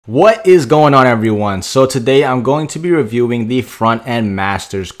What is going on, everyone? So today I'm going to be reviewing the Frontend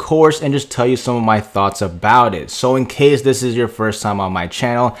Masters course and just tell you some of my thoughts about it. So in case this is your first time on my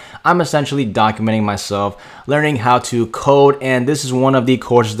channel, I'm essentially documenting myself, learning how to code, and this is one of the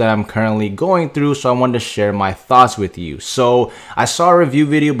courses that I'm currently going through, so I wanted to share my thoughts with you. So I saw a review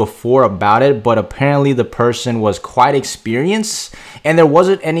video before about it, but apparently the person was quite experienced and there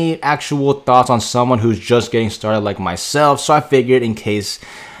wasn't any actual thoughts on someone who's just getting started like myself. So I figured in case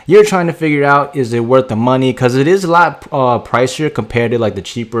you're trying to figure out, is it worth the money? Because it is a lot pricier compared to like the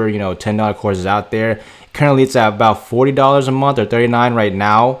cheaper, $10 courses out there. Currently it's at about $40 a month or $39 right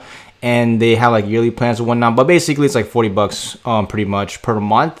now, and they have like yearly plans and whatnot, but basically it's like 40 bucks pretty much per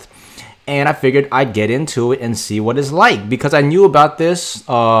month. And I figured I'd get into it and see what it's like, because I knew about this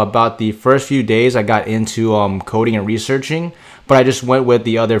about the first few days I got into coding and researching, but I just went with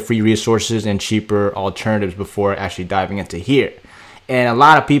the other free resources and cheaper alternatives before actually diving into here. And a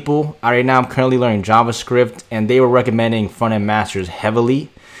lot of people, right now I'm currently learning JavaScript, and they were recommending Frontend Masters heavily.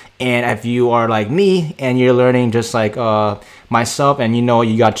 And if you are like me and you're learning just like myself, and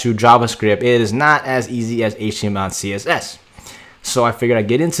you got to JavaScript, it is not as easy as HTML and CSS. So I figured I'd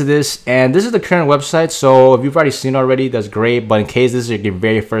get into this, and this is the current website. So if you've already seen it already, that's great. But in case this is your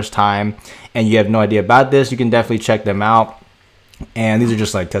very first time and you have no idea about this, you can definitely check them out. And these are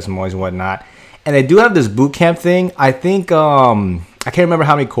just like testimonials and whatnot. And they do have this bootcamp thing. I think I can't remember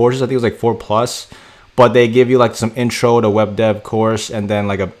how many courses. I think it was like 4+, but they give you like some intro to web dev course, and then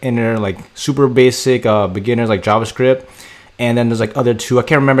like a inner like super basic beginners like JavaScript, and then there's like other two. I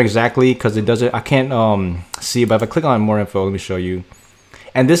can't remember exactly because it doesn't. I can't see, but if I click on more info, let me show you.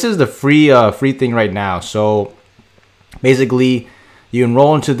 And this is the free thing right now. So basically, you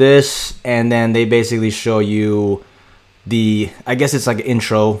enroll into this, and then they basically show you I guess it's like an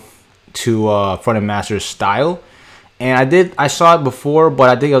intro to Frontend Masters style. And I saw it before, but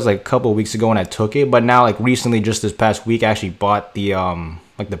I think it was like a couple of weeks ago when I took it. But now, like recently, just this past week, I actually bought the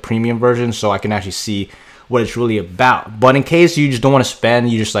like the premium version, so I can actually see what it's really about. But in case you just don't want to spend,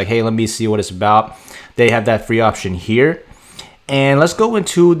 you just like, hey, let me see what it's about, they have that free option here. And let's go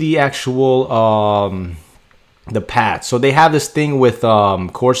into the actual the path. So they have this thing with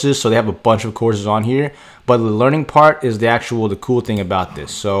courses, so they have a bunch of courses on here, but the learning part is the cool thing about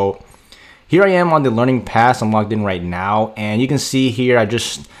this. So here I am on the learning path. I'm logged in right now, and you can see here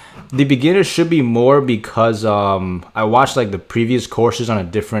the beginner should be more, because I watched like the previous courses on a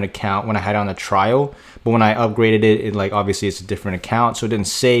different account when I had it on the trial, but when I upgraded it like obviously it's a different account, so it didn't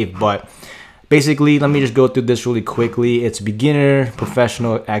save. But basically, let me just go through this really quickly. It's beginner,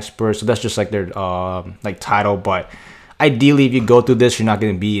 professional, expert, so that's just like their like title. But ideally, if you go through this, you're not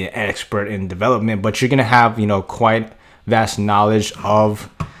going to be an expert in development, but you're going to have quite vast knowledge of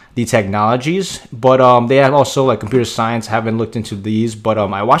the technologies. But they have also like computer science. Haven't looked into these, but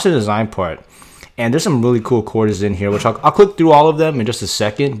I watched the design part, and there's some really cool courses in here, which I'll click through all of them in just a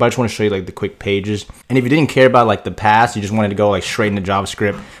second, but I just want to show you like the quick pages. And if you didn't care about like the past, you just wanted to go like straight into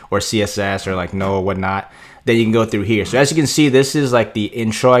JavaScript or CSS or like Node or whatnot, then you can go through here. So as you can see, this is like the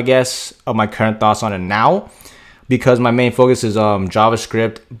intro, I guess, of my current thoughts on it now, because my main focus is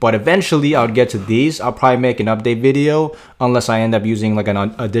JavaScript. But eventually I'll get to these. I'll probably make an update video unless I end up using like an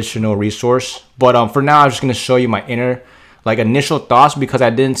additional resource. But for now, I'm just going to show you my initial thoughts, because I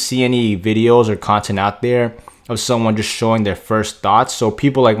didn't see any videos or content out there of someone just showing their first thoughts. So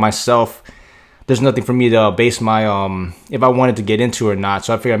people like myself, there's nothing for me to base my if I wanted to get into or not.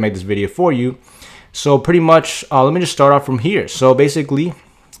 So I figured I'd make this video for you. So pretty much let me just start off from here. So basically,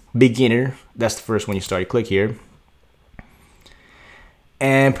 beginner, that's the first one you start. You click here.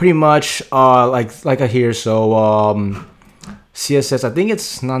 And pretty much like I hear, so CSS, I think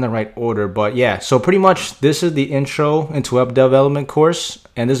it's not in the right order, but yeah. So pretty much this is the intro into web development course,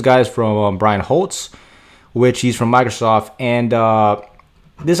 and this guy is from Brian Holtz, which he's from Microsoft. And I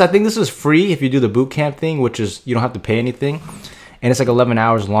think this is free if you do the bootcamp thing, which is you don't have to pay anything, and it's like 11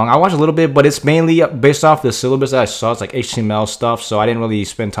 hours long. I watched a little bit, but it's mainly based off the syllabus that I saw. It's like HTML stuff, so I didn't really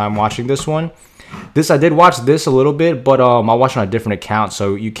spend time watching this one. I did watch this a little bit, but I watched on a different account,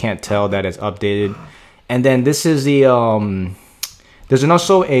 so you can't tell that it's updated. And then this is the there's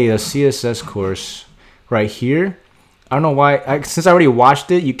also a CSS course right here. I don't know why, since I already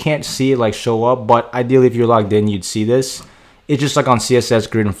watched it, you can't see it like show up, but ideally if you're logged in, you'd see this. It's just like on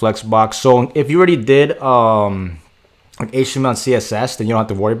CSS Grid and Flexbox. So if you already did like HTML and CSS, then you don't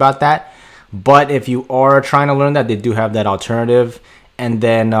have to worry about that. But if you are trying to learn that, they do have that alternative. And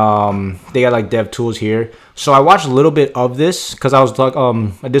then they got like dev tools here. So I watched a little bit of this because I was like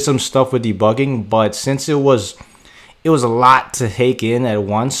I did some stuff with debugging, but since it was a lot to take in at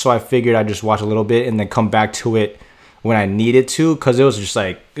once, so I figured I'd just watch a little bit and then come back to it when I needed to, because it was just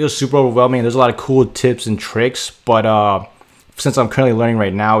like, it was super overwhelming. There's a lot of cool tips and tricks, but since I'm currently learning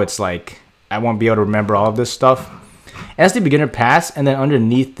right now, it's like I won't be able to remember all of this stuff. And that's the beginner pass, and then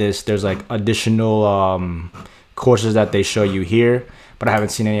underneath this there's like additional courses that they show you here, but I haven't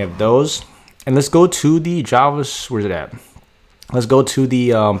seen any of those. And let's go to the where's it at? Let's go to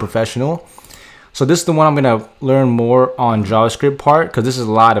the professional. So this is the one I'm gonna learn more on JavaScript part, because this is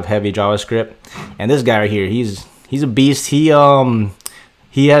a lot of heavy JavaScript. And this guy right here, he's a beast. He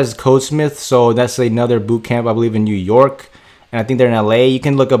has Codesmith, so that's another boot camp, I believe, in New York, and I think they're in LA. You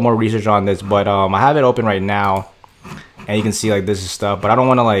can look up more research on this, but I have it open right now, and you can see like this is stuff, but I don't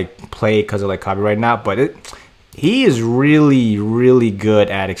want to like play it because of like copyright now. But he is really good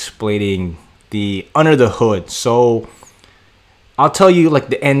at explaining the under the hood. So I'll tell you like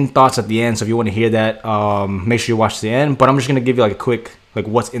the end thoughts at the end, so if you want to hear that, make sure you watch the end. But I'm just gonna give you like a quick like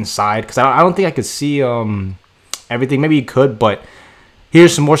what's inside, because I don't think I could see everything. Maybe you could, but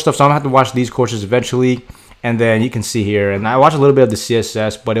here's some more stuff. So I'm gonna have to watch these courses eventually, and then you can see here. And I watched a little bit of the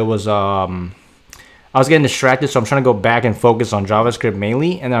CSS, but it was I was getting distracted, so I'm trying to go back and focus on JavaScript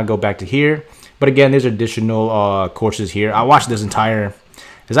mainly, and then I'll go back to here. But again, there's additional courses here. I watched this entire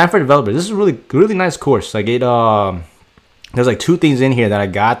Design for Developers. This is a really nice course. Like it there's like 2 things in here that I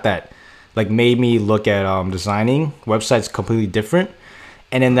got that like made me look at designing websites completely different.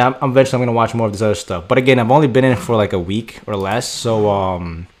 And then eventually I'm gonna watch more of this other stuff. But again, I've only been in it for like a week or less, so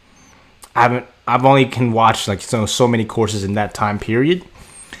I've only can watch like so many courses in that time period.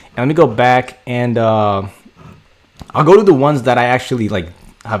 And let me go back, and I'll go to the ones that I actually like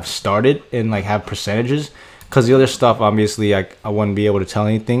have started and like have percentages, because the other stuff obviously I wouldn't be able to tell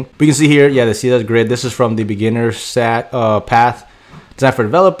anything. But you can see here, yeah, the CSS grid. This is from the beginner path, Design for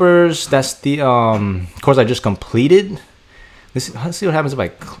Developers. That's the course I just completed. Let's see what happens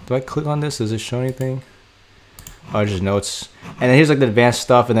if do I click on this. Does it show anything? Oh, just notes. And then here's like the advanced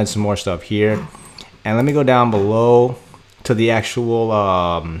stuff, and then some more stuff here. And let me go down below to the actual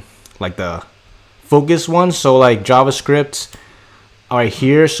like the focus one. So like JavaScript right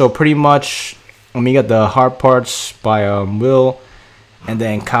here. So pretty much, we got the hard parts by Will, and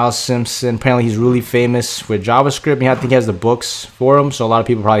then Kyle Simpson. Apparently he's really famous with JavaScript. I think he has the books for him, so a lot of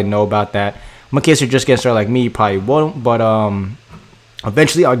people probably know about that. In case you're just getting started like me, you probably won't, but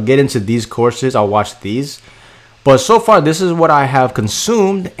eventually I'll get into these courses. I'll watch these. But so far, this is what I have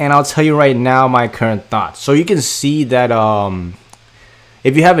consumed, and I'll tell you right now my current thoughts. So you can see that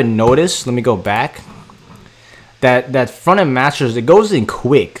if you haven't noticed, let me go back. That Frontend Masters, it goes in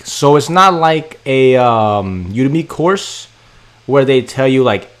quick. So it's not like a Udemy course where they tell you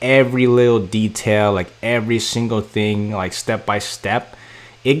like every little detail, like every single thing, like step by step.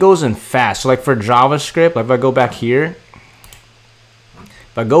 It goes in fast. So like for JavaScript, like if I go back here,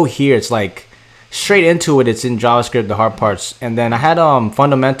 if I go here, it's like straight into it. It's in JavaScript, the hard parts. And then I had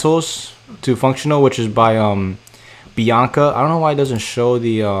fundamentals to functional, which is by Bianca. I don't know why it doesn't show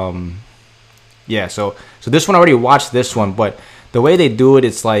the yeah, so this one I already watched this one, but the way they do it,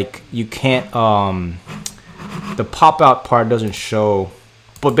 it's like you can't the pop out part doesn't show.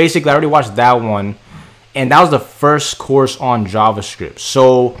 But basically I already watched that one, and that was the first course on JavaScript.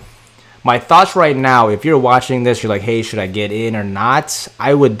 So my thoughts right now, if you're watching this, you're like, hey, should I get in or not?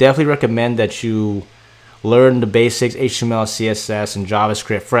 I would definitely recommend that you learn the basics, HTML, CSS, and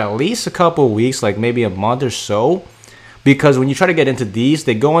JavaScript for at least a couple of weeks, like maybe a month or so. Because when you try to get into these,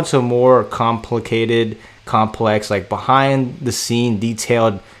 they go into more complicated, complex, like behind the scene,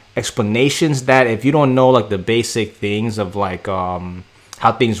 detailed explanations that if you don't know like the basic things of like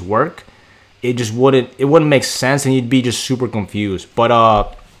how things work, it just wouldn't make sense, and you'd be just super confused.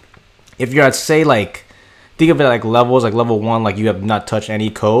 But if you're at, say, like, think of it like levels, like level 1, like you have not touched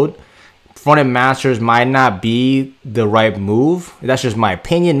any code, Frontend Masters might not be the right move. That's just my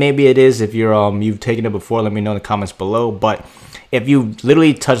opinion. Maybe it is if you're you've taken it before. Let me know in the comments below. But if you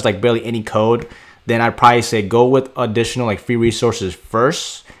literally touch like barely any code, then I'd probably say go with additional like free resources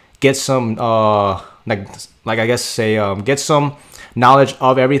first. Get some like I guess say get some knowledge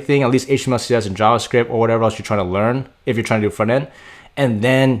of everything, at least HTML, CSS, and JavaScript, or whatever else you're trying to learn if you're trying to do front end. And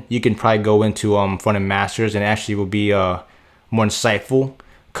then you can probably go into Frontend Masters, and actually will be more insightful.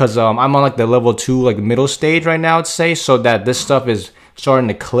 Because I'm on like the level 2, like middle stage right now, I'd say, so that this stuff is starting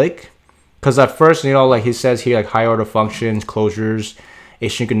to click. Because at first, you know, like he says here, like higher order functions, closures,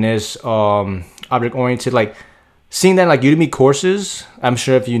 asynchronous, object oriented, like seeing that like Udemy courses, I'm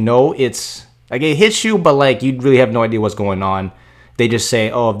sure if you know, it's like it hits you, but like you really have no idea what's going on. They just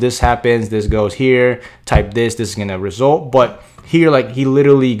say, oh, if this happens, this goes here, type this is gonna result. But here, like he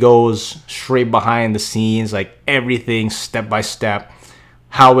literally goes straight behind the scenes, like everything step by step,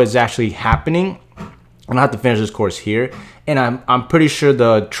 how it's actually happening. I'm gonna have to finish this course here, and I'm pretty sure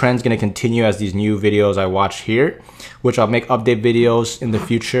the trend's gonna continue as these new videos I watch here, which I'll make update videos in the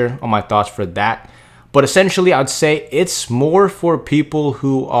future on my thoughts for that. But essentially, I'd say it's more for people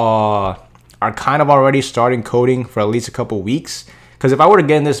who are kind of already starting coding for at least a couple weeks. Because if I were to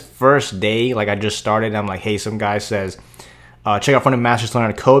get in this first day, like I just started, and I'm like, hey, some guy says, check out Frontend Masters to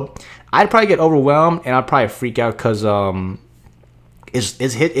learn how to code, I'd probably get overwhelmed and I'd probably freak out because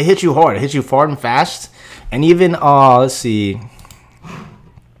it hits you hard. It hits you hard and fast. And even, let's see, let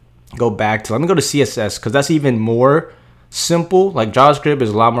me go to CSS, because that's even more simple. Like JavaScript is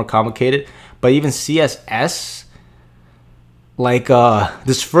a lot more complicated, but even CSS, like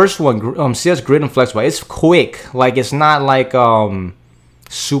this first one, CS Grid and Flexible, it's quick. Like it's not like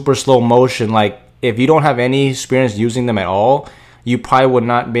super slow motion. Like if you don't have any experience using them at all, you probably would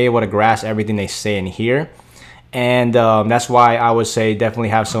not be able to grasp everything they say in here. And that's why I would say definitely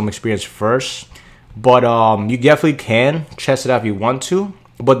have some experience first. But you definitely can test it out if you want to.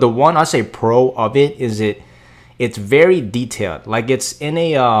 But the one I say pro of it is it's very detailed. Like it's in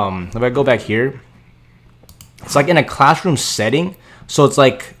a if I go back here, it's like in a classroom setting. So it's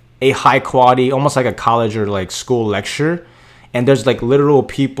like a high quality, almost like a college or like school lecture. And there's like literal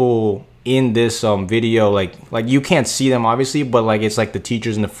people in this video, like you can't see them obviously, but like it's like the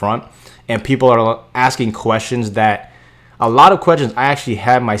teachers in the front, and people are asking questions that a lot of questions I actually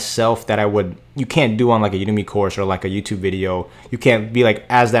have myself that you can't do on like a Udemy course or like a YouTube video. You can't be like,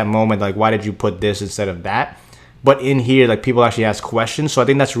 as that moment, like, why did you put this instead of that? But in here, like people actually ask questions. So I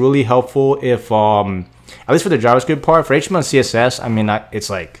think that's really helpful if, at least for the JavaScript part. For HTML and CSS, I mean,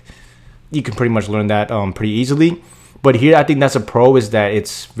 it's like, you can pretty much learn that pretty easily. But here, I think that's a pro, is that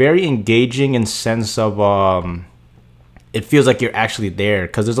it's very engaging in sense of, it feels like you're actually there.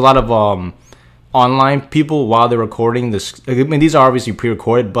 Because there's a lot of, online people while they're recording this. I mean, these are obviously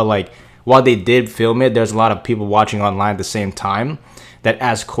pre-recorded, but like while they did film it, there's a lot of people watching online at the same time that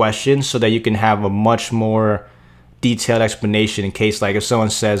ask questions, so that you can have a much more detailed explanation in case, like, if someone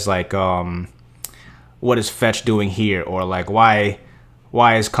says like, what is fetch doing here, or like why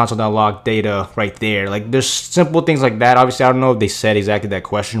is console.log data right there? Like there's simple things like that. Obviously, I don't know if they said exactly that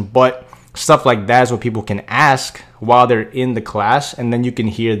question, but stuff like that is what people can ask while they're in the class, and then you can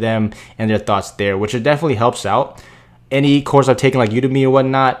hear them and their thoughts there, which it definitely helps out. Any course I've taken, like Udemy or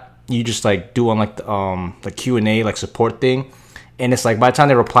whatnot, you just like do on like the Q&A like support thing, and it's like by the time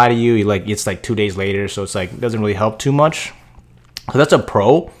they reply to you, it's like 2 days later, so it's like, it doesn't really help too much. So that's a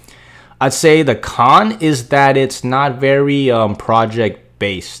pro. I'd say the con is that it's not very project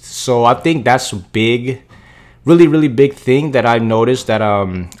based. So I think that's a big, really big thing that I've noticed that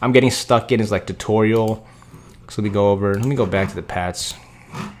I'm getting stuck in, is like tutorial. So let me go back to the paths.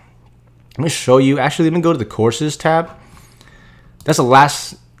 Let me show you. Actually, let me go to the courses tab. That's the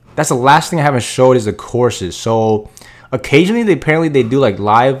last thing I haven't showed, is the courses. So occasionally apparently they do like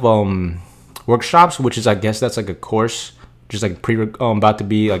live workshops, which is, I guess that's like a course just like about to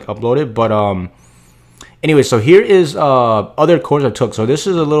be like uploaded. But anyway, so here is other course I took. So this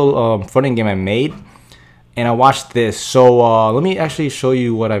is a little front-end game I made, and I watched this. So let me actually show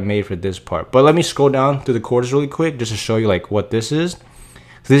you what I made for this part. But let me scroll down through the courses really quick just to show you like what this is.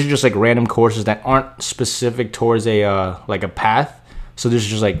 So these are just like random courses that aren't specific towards a like a path. So this is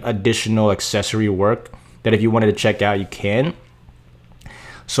just like additional accessory work that if you wanted to check out, you can.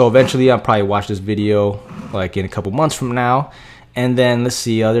 So eventually I'll probably watch this video like in a couple months from now. And then let's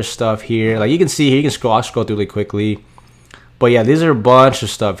see other stuff here. Like you can see here, you can scroll, I'll scroll through really quickly. But yeah, these are a bunch of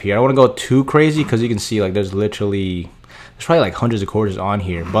stuff here. I don't want to go too crazy because you can see like there's probably like hundreds of courses on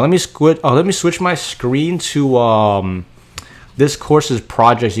here. But let me switch my screen to this course's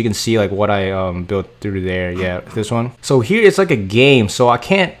projects. You can see like what I built through there. Yeah, this one. So here it's like a game. So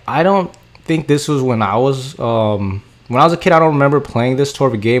I don't think this was when I was a kid. I don't remember playing this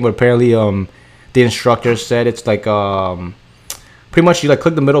sort of a game, but apparently the instructor said it's like pretty much you like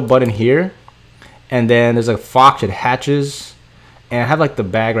click the middle button here, and then there's a fox that hatches, and I have like the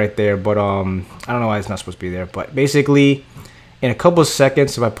bag right there, but I don't know why it's not supposed to be there. But basically in a couple of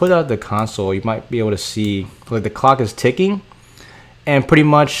seconds, if I put out the console, you might be able to see like the clock is ticking, and pretty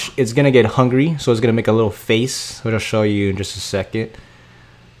much it's gonna get hungry, so it's gonna make a little face, which I'll show you in just a second.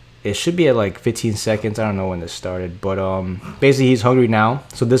 It should be at like 15 seconds. I don't know when this started, but basically he's hungry now.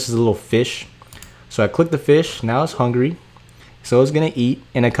 So this is a little fish. So I click the fish, now it's hungry. So it's gonna eat.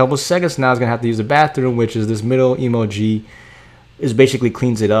 In a couple seconds now it's gonna have to use the bathroom, which is this middle emoji. Is basically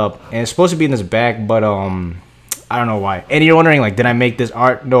cleans it up. And it's supposed to be in this bag, but I don't know why. And you're wondering like, did I make this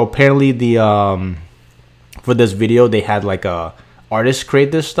art? No, apparently the for this video they had like a artist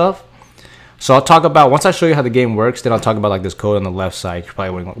create this stuff. So I'll talk about, once I show you how the game works, then I'll talk about like this code on the left side. You're probably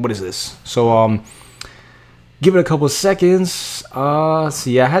wondering, what is this? So Give it a couple seconds.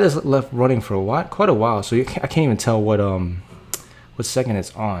 See, I had this left running for quite a while, so I can't even tell what second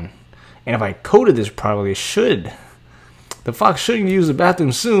it's on. And if I coded this properly, it should. The fox shouldn't use the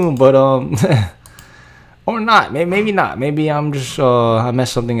bathroom soon, but or not. Maybe not. Maybe I'm just I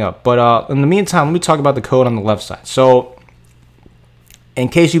messed something up. But in the meantime, let me talk about the code on the left side. So, in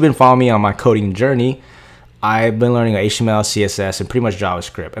case you've been following me on my coding journey, I've been learning HTML, CSS, and pretty much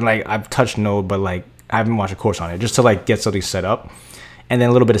JavaScript. And like I've touched Node, but like I haven't watched a course on it just to like get something set up, and then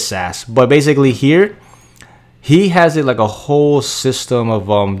a little bit of Sass. But basically here, he has it like a whole system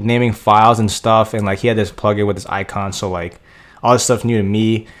of naming files and stuff, and like he had this plugin with this icon, so like all this stuff's new to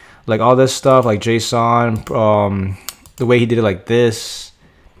me, like all this stuff like JSON, the way he did it like this,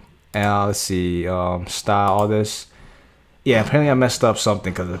 and let's see, style, all this. Yeah, apparently I messed up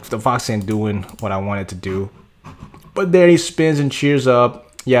something because the fox ain't doing what I wanted to do. But there he spins and cheers up.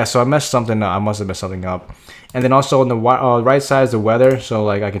 Yeah, so I messed something up. I must have messed something up. And then also on the right side is the weather, so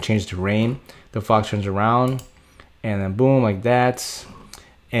like I can change it to rain. The fox turns around, and then boom, like that.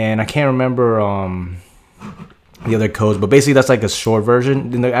 And I can't remember the other codes, but basically that's like a short version.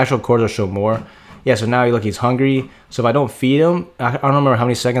 Then the actual codes will show more. Yeah, so now look, he's hungry. So if I don't feed him, I don't remember how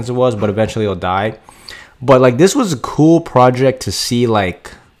many seconds it was, but eventually he'll die. But like this was a cool project to see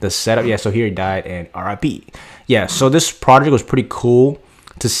like the setup. Yeah, so here he died and RIP. Yeah, so this project was pretty cool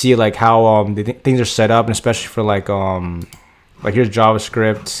to see like how things are set up, and especially for like here's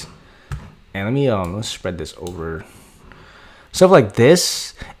JavaScript. And let me let's spread this over. Stuff like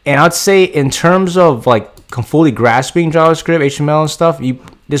this. And I'd say in terms of like fully grasping JavaScript, HTML and stuff,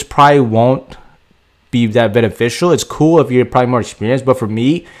 this probably won't be that beneficial. It's cool if you're probably more experienced, but for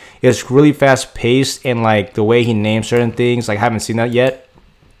me, it's really fast paced, and like the way he names certain things, like I haven't seen that yet.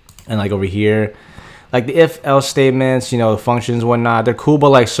 And like over here, like the if else statements, you know, the functions, whatnot, they're cool,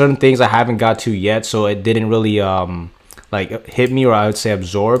 but like certain things I haven't got to yet, so it didn't really like hit me, or I would say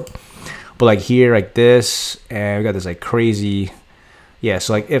absorb. But like here, like this, and we got this like crazy, yeah,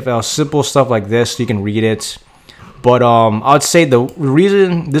 so like if else, simple stuff like this, so you can read it. But I would say the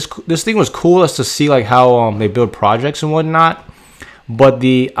reason this thing was cool is to see like how they build projects and whatnot. But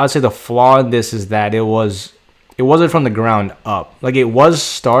I would say the flaw in this is that it wasn't from the ground up. Like it was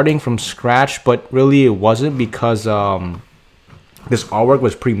starting from scratch, but really it wasn't, because this artwork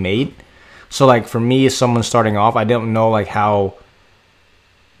was pre-made. So like for me, as someone starting off, I didn't know like how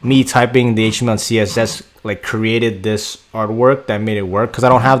me typing the HTML and CSS like created this artwork that made it work, because I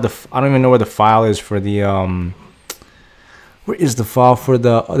don't even know where the file is for the where is the file for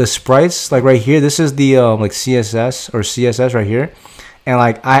the sprites. Like right here, this is the like CSS right here. And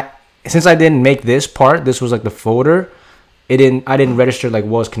like since I didn't make this part, this was like the folder, I didn't register like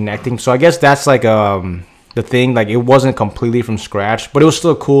what was connecting. So I guess that's like the thing, like it wasn't completely from scratch, but it was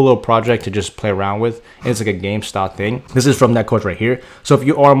still a cool little project to just play around with, and it's like a game style thing. This is from that course right here. So if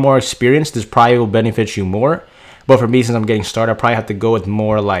you are more experienced, this probably will benefit you more. But for me, since I'm getting started, I probably have to go with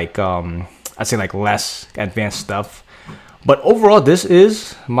more like I'd say like less advanced stuff. But overall, this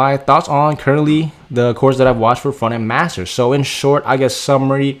is my thoughts on currently the course that I've watched for Frontend Masters. So in short, I guess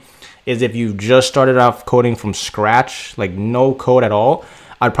summary is, if you just started off coding from scratch, like no code at all,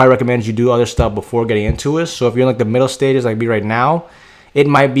 I'd probably recommend you do other stuff before getting into it. So if you're in like the middle stages like me right now, it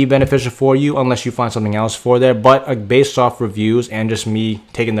might be beneficial for you unless you find something else for there. But like based off reviews and just me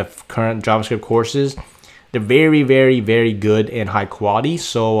taking the current JavaScript courses, they're very, very, very good and high quality.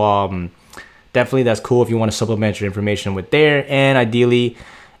 So definitely that's cool if you want to supplement your information with there. And ideally,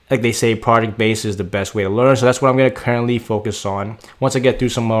 like they say, project based is the best way to learn. So that's what I'm going to currently focus on once I get through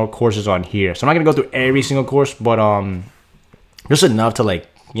some more courses on here. So I'm not going to go through every single course, but just enough to like,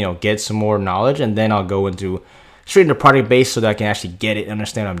 you know, get some more knowledge, and then I'll go straight into project based so that I can actually get it and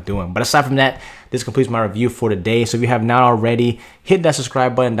understand what I'm doing. But aside from that, this completes my review for today. So if you have not already, hit that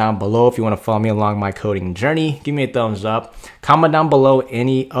subscribe button down below if you want to follow me along my coding journey. Give me a thumbs up. Comment down below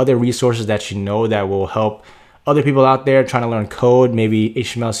any other resources that you know that will help other people out there trying to learn code, maybe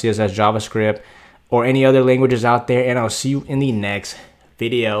HTML, CSS, JavaScript, or any other languages out there. And I'll see you in the next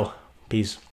video. Peace.